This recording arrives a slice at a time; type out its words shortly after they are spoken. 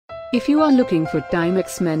If you are looking for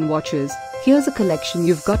Timex men watches, here's a collection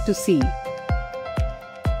you've got to see.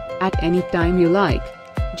 At any time you like,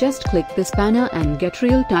 just click this banner and get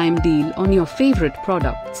real-time deal on your favorite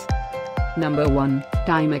products. Number 1.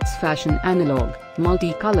 Timex Fashion Analog,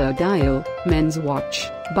 Multicolor Dial, Men's Watch,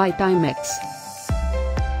 by Timex.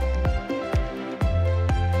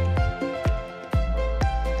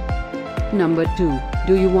 Number 2.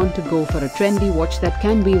 Do you want to go for a trendy watch that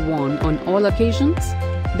can be worn on all occasions?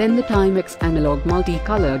 Then the Timex Analog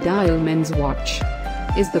Multicolor Dial Men's Watch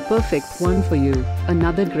is the perfect one for you,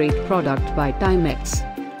 another great product by Timex.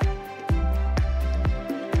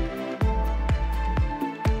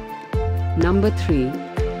 Number 3.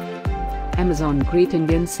 Amazon Great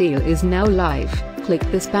Indian Sale is now live. Click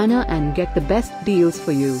this banner and get the best deals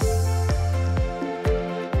for you.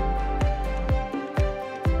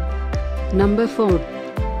 Number 4.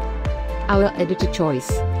 Our editor choice.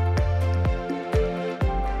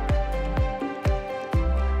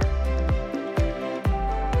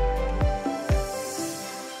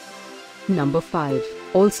 Number 5.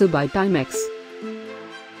 Also by Timex.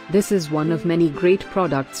 This is one of many great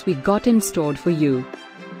products we got in store for you.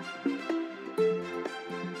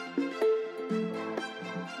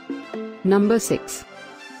 Number 6.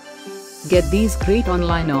 Get these great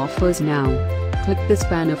online offers now. Click this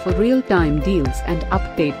banner for real-time deals and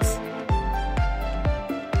updates.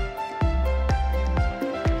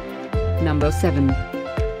 Number 7.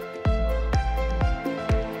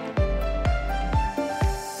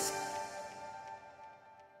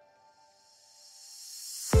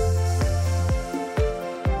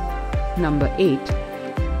 Number 8.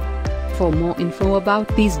 For more info about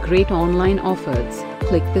these great online offers,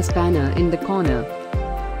 click this banner in the corner.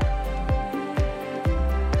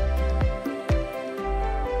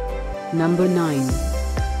 Number 9.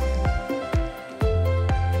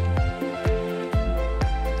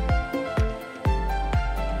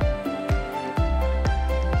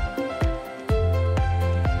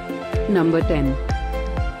 Number 10.